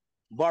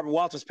Barbara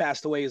Walters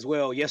passed away as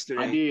well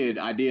yesterday.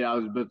 I did. I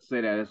was about to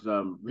say that. It's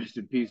rest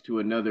in peace to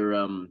another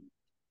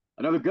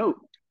GOAT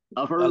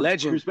of her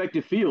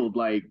respective field.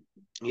 Like,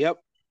 yep.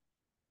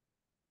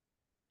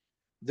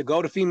 The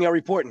GOAT of female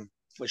reporting,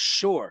 for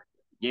sure.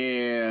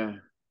 Yeah.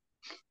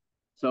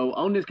 So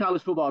on this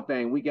college football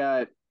thing, we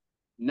got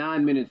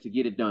 9 minutes to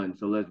get it done.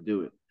 So let's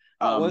do it.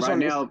 Right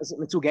now, it's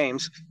 2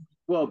 games.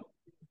 Well,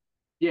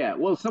 yeah.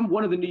 Well,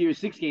 one of the New Year's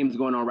 6 games is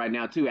going on right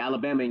now too.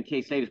 Alabama and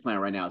K-State is playing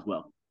right now as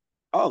well.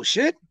 Oh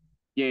shit!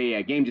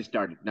 Yeah. Game just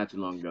started not too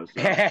long ago. So.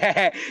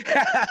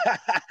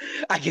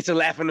 I get to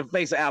laugh in the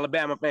face of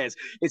Alabama fans.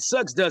 It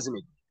sucks, doesn't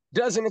it?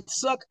 Doesn't it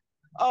suck?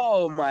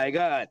 Oh my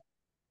god!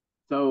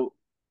 So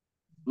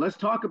let's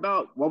talk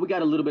about. Well, we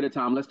got a little bit of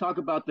time. Let's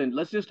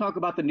just talk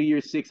about the New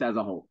Year's 6 as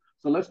a whole.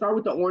 So let's start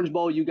with the Orange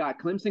Bowl. You got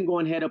Clemson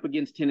going head up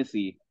against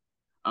Tennessee.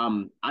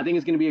 I think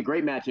it's going to be a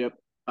great matchup.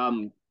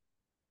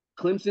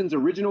 Clemson's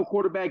original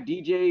quarterback,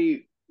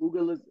 DJ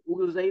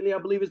Ugalele, I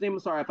believe his name. I'm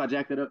sorry if I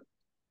jacked it up.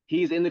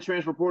 He's in the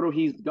transfer portal.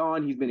 He's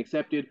gone. He's been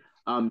accepted.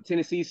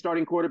 Tennessee's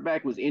starting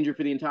quarterback was injured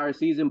for the entire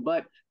season,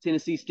 but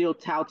Tennessee still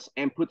touts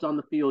and puts on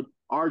the field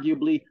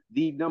arguably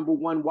the number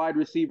 1 wide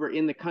receiver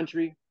in the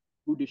country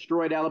who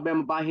destroyed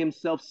Alabama by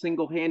himself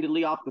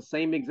single-handedly off the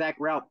same exact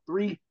route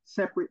 3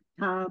 separate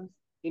times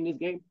in this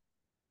game.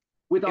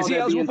 Is he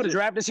eligible for the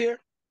draft this year?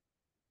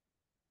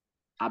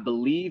 I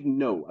believe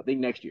no. I think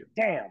next year.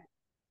 Damn.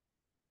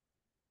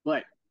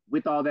 But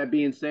with all that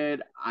being said,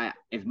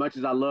 as much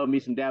as I love me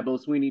some Dabo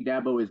Swinney,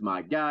 Dabo is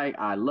my guy.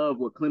 I love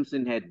what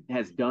Clemson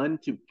has done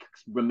to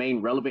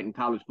remain relevant in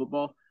college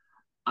football.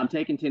 I'm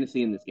taking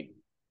Tennessee in this game.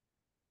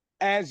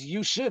 As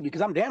you should,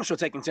 because I'm damn sure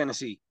taking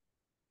Tennessee.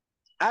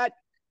 I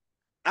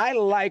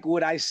like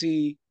what I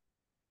see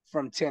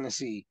from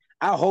Tennessee.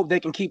 I hope they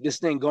can keep this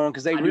thing going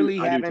because they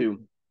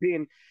haven't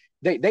been.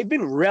 They've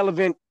been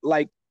relevant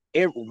like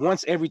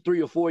once every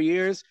 3 or 4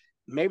 years.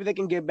 Maybe they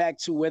can get back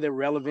to where they're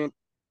relevant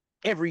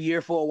every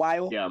year for a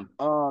while. Yeah.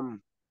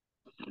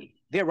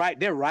 They're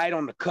right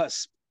on the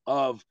cusp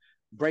of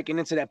breaking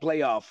into that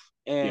playoff.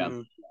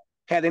 And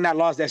had they not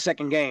lost that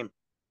second game,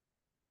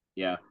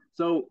 Yeah.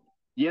 So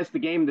yes,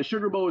 the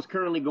Sugar Bowl is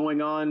currently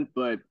going on,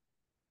 but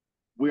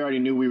we already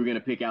knew we were going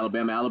to pick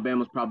Alabama.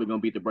 Alabama's probably going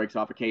to beat the brakes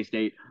off of K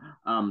State.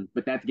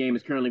 But that game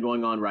is currently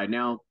going on right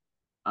now.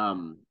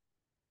 Um,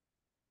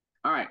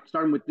 all right,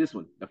 starting with this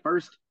one, the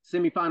first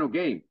semifinal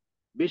game,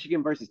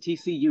 Michigan versus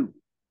TCU.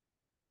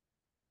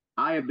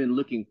 I have been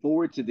looking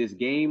forward to this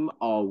game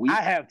all week.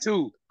 I have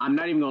too. I'm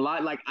not even gonna lie.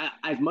 Like,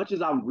 as much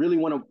as I really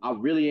want to, I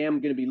really am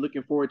gonna be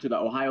looking forward to the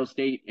Ohio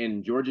State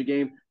and Georgia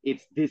game.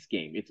 It's this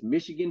game. It's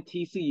Michigan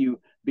TCU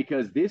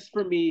because this,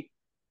 for me,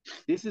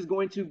 this is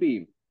going to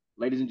be,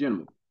 ladies and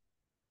gentlemen,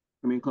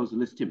 come in close and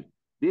listen to me.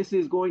 This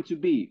is going to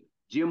be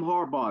Jim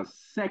Harbaugh's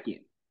second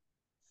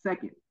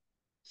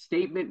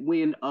statement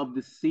win of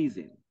the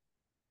season.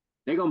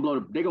 They're gonna blow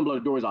the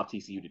doors off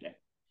TCU today.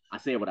 I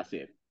said what I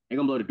said. They're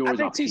gonna blow the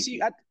doors off TCU.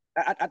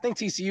 I think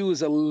TCU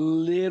is a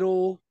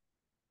little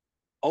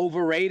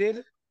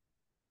overrated.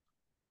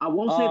 I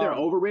won't say they're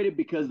overrated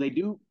because they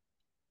do.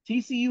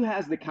 TCU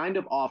has the kind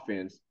of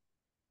offense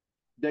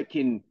that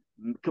can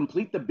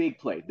complete the big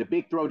play, the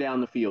big throw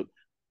down the field.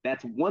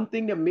 That's one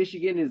thing that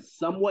Michigan is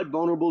somewhat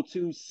vulnerable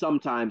to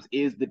sometimes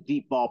is the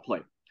deep ball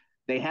play.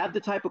 They have the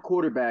type of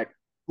quarterback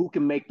who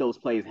can make those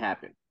plays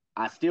happen.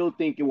 I still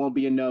think it won't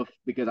be enough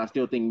because I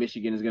still think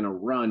Michigan is going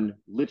to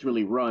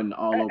literally run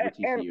all over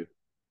TCU.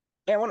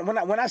 And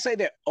when I say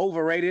they're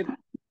overrated,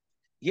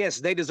 yes,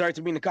 they deserve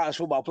to be in the college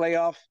football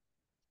playoff.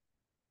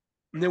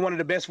 They're one of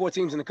the best 4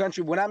 teams in the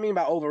country. What I mean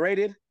by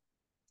overrated,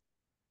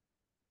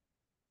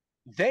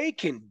 they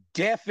can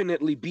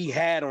definitely be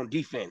had on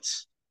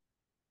defense.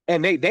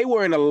 And they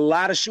were in a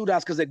lot of shootouts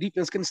because their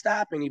defense couldn't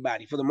stop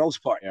anybody for the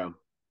most part. Yeah.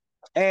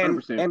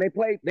 100%. And they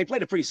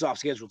played a pretty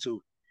soft schedule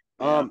too.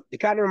 Yeah. It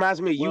kind of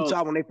reminds me of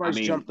Utah when they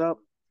first jumped up.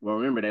 Well,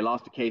 remember they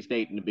lost to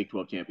K-State in the Big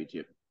 12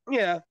 championship.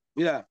 Yeah.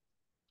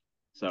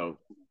 So,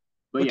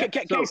 but yeah,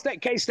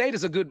 K-State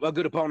is a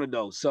good opponent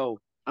though. So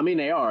I mean,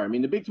 they are. I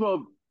mean, the Big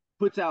 12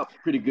 puts out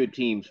pretty good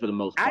teams for the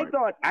most part.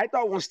 I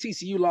thought once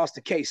TCU lost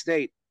to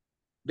K-State,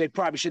 they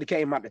probably should have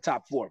came out the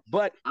top 4.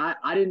 But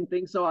I didn't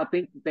think so. I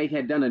think they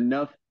had done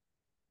enough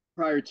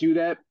prior to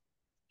that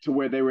to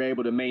where they were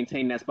able to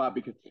maintain that spot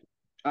because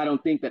I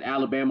don't think that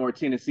Alabama or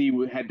Tennessee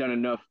had done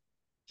enough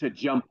to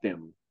jump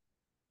them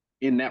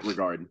in that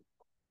regard.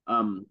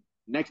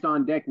 Next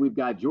on deck, we've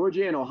got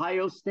Georgia and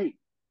Ohio State.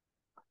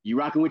 You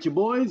rocking with your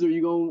boys, or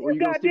you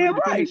gonna stick with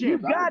the defending champs? You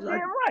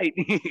goddamn right.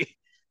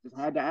 Just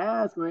had to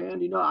ask, man.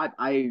 It's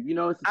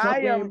a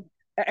tough game.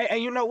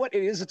 And you know what?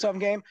 It is a tough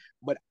game,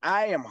 but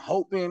I am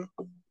hoping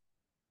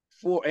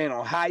for an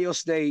Ohio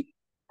State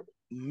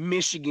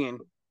Michigan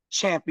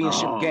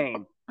championship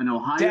game. An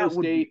Ohio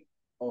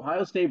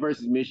State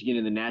versus Michigan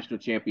in the national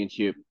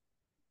championship.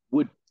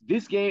 Would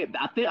this game?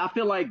 I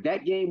feel like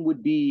that game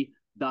would be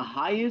the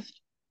highest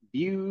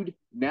viewed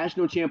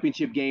national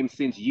championship game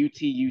since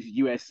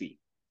USC.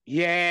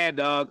 Yeah,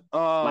 dog.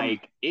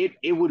 Like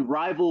it would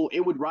rival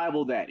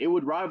that. It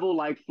would rival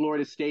like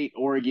Florida State,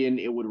 Oregon.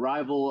 It would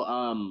rival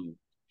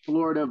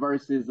Florida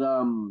versus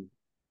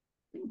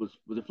was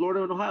it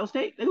Florida and Ohio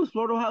State? It was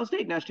Florida Ohio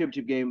State national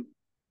championship game.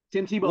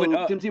 Tim Tebow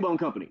and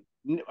company,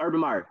 Urban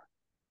Meyer,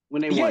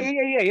 when they won.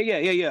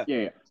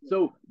 Yeah.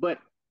 So, but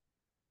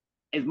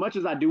as much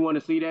as I do want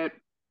to see that,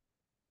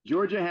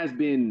 Georgia has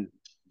been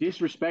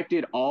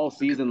disrespected all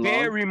season long.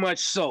 Very much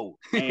so.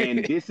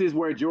 And this is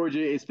where Georgia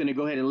is going to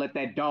go ahead and let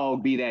that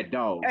dog be that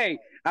dog. Hey,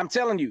 I'm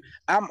telling you,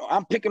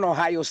 I'm picking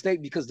Ohio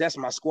State because that's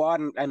my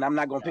squad, and I'm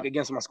not going to pick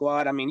against my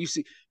squad. I mean,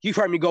 you've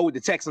heard me go with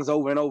the Texans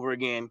over and over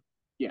again,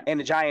 and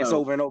the Giants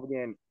over and over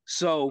again.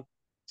 So,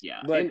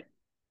 but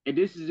and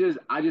this is just,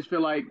 I just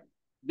feel like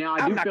now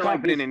I'm not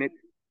confident in it.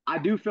 I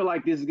do feel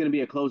like this is going to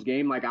be a close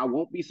game. Like, I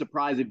won't be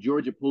surprised if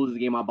Georgia pulls the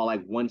game out by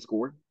like 1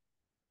 score.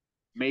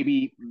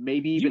 Maybe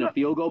even a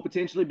field goal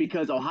potentially,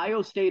 because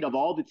Ohio State, of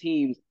all the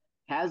teams,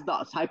 has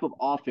the type of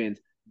offense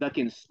that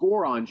can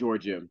score on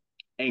Georgia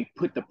and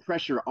put the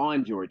pressure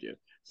on Georgia.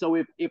 So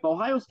if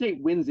Ohio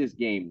State wins this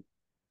game,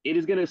 it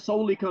is going to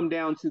solely come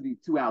down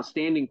to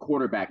outstanding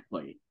quarterback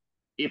play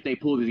if they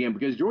pull this game,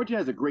 because Georgia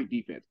has a great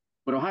defense,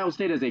 but Ohio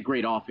State has a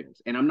great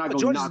offense, and I'm not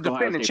going to knock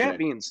Ohio State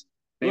champions.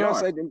 They are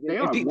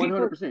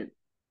 100%.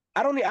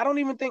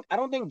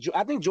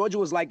 I think Georgia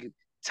was like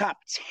top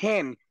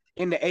 10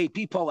 in the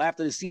AP poll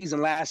after the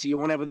season last year,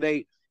 whenever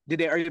they did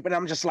their early, but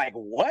I'm just like,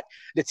 what?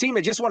 The team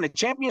that just won a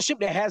championship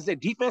that has their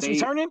defense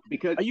returning?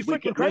 Are you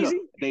freaking crazy?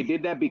 No, they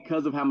did that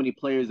because of how many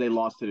players they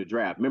lost to the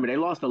draft. Remember, they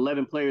lost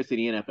 11 players to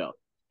the NFL,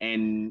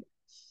 and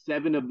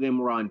 7 of them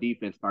were on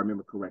defense, if I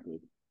remember correctly.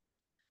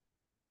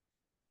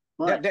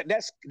 But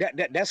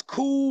that's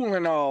cool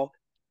and all.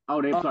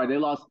 Oh, they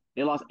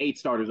lost 8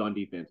 starters on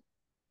defense.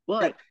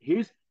 But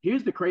here's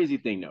the crazy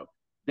thing, though.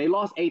 They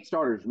lost 8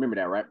 starters. Remember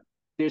that, right?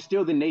 They're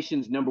still the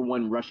nation's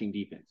 #1 rushing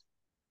defense.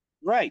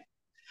 Right.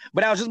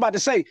 But I was just about to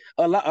say,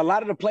 a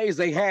lot of the plays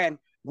they had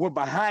were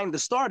behind the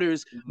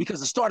starters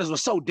because the starters were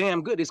so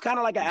damn good. It's kind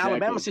of like an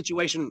Alabama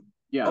situation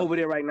over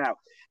there right now.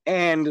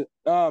 And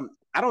I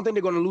don't think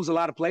they're going to lose a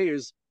lot of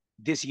players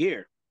this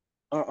year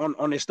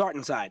on their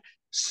starting side.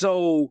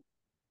 So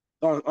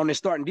on their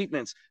starting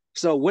defense.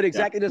 So what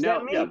exactly does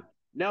that Yeah. mean?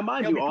 Now,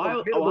 mind They'll you, become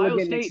unbeatable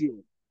again next year.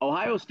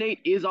 Ohio State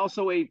is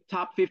also a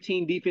top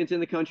 15 defense in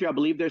the country. I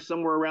believe they're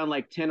somewhere around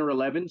like 10 or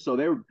 11. So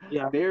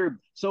Yeah.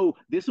 so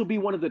this will be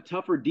one of the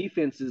tougher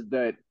defenses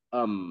that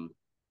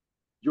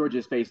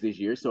Georgia's faced this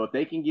year. So if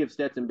they can give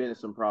Stetson Bennett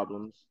some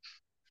problems,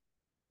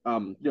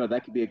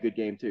 that could be a good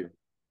game too.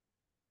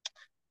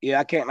 Yeah,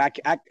 I can't.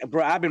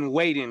 Bro, I've been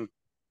waiting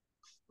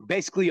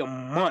basically a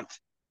month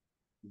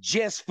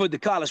just for the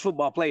college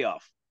football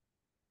playoff.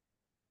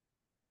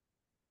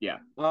 Yeah.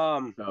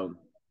 So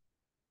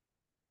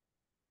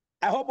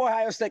I hope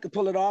Ohio State can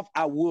pull it off.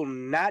 I will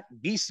not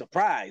be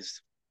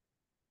surprised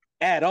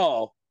at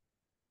all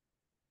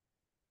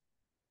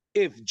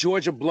if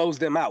Georgia blows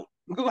them out.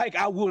 Like,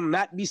 I will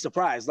not be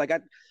surprised. Like,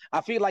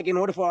 I feel like in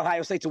order for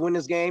Ohio State to win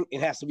this game,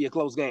 it has to be a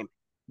close game.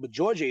 But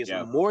Georgia is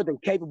more than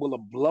capable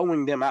of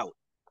blowing them out.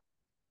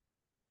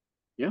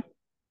 Yeah.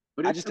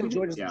 But I just think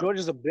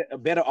Georgia's a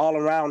better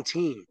all-around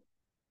team.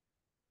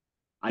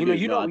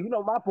 You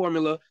know my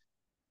formula.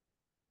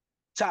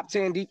 Top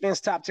 10 defense,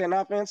 top 10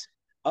 offense.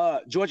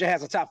 Georgia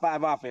has a top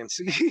 5 offense.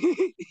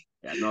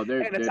 Yeah, no,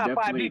 they're and a top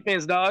 5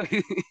 defense, dog.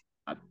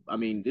 I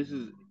mean, this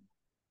is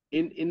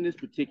in this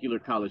particular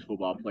college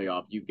football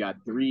playoff, you've got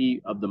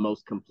 3 of the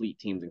most complete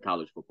teams in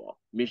college football: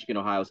 Michigan,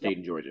 Ohio State,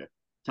 and Georgia.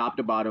 Top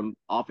to bottom,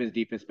 offense,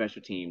 defense,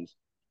 special teams.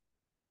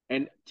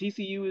 And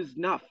TCU is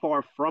not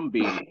far from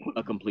being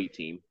a complete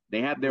team.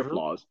 They have their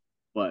flaws,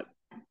 but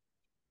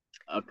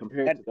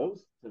compared to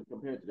those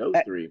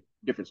 3,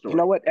 different story. You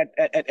know what?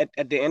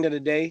 At the end of the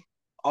day,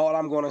 all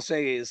I'm going to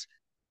say is,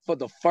 for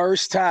the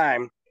first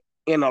time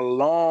in a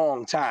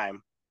long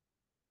time,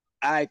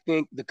 I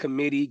think the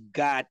committee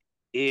got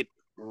it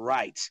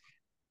right.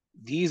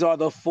 These are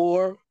the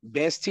 4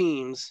 best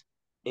teams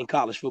in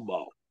college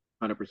football.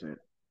 100%.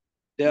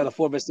 They're the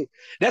 4 best teams.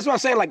 That's what I'm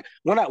saying. Like,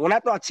 when I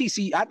thought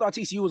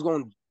TCU was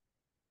going to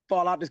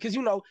fall out, because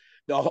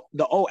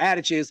the old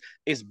adage is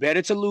it's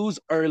better to lose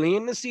early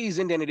in the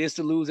season than it is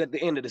to lose at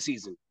the end of the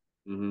season.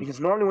 Mm-hmm. Because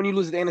normally when you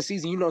lose at the end of the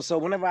season, so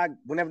whenever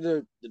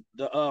the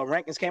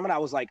rankings came out, I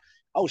was like,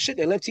 oh shit,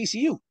 they left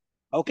TCU.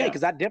 Okay,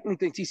 because I definitely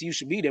think TCU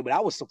should be there, but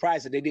I was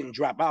surprised that they didn't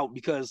drop out,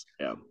 because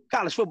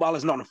college football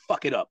is known to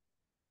fuck it up.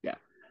 Yeah.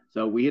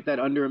 So we hit that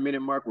under a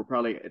minute mark. We're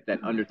probably at that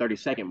under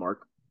 30-second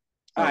mark.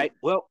 So all right.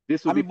 Well,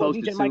 this will be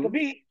posted DJ soon. Micah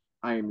B.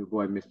 I am your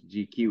boy, Mr.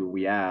 GQ, and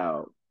we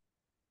out.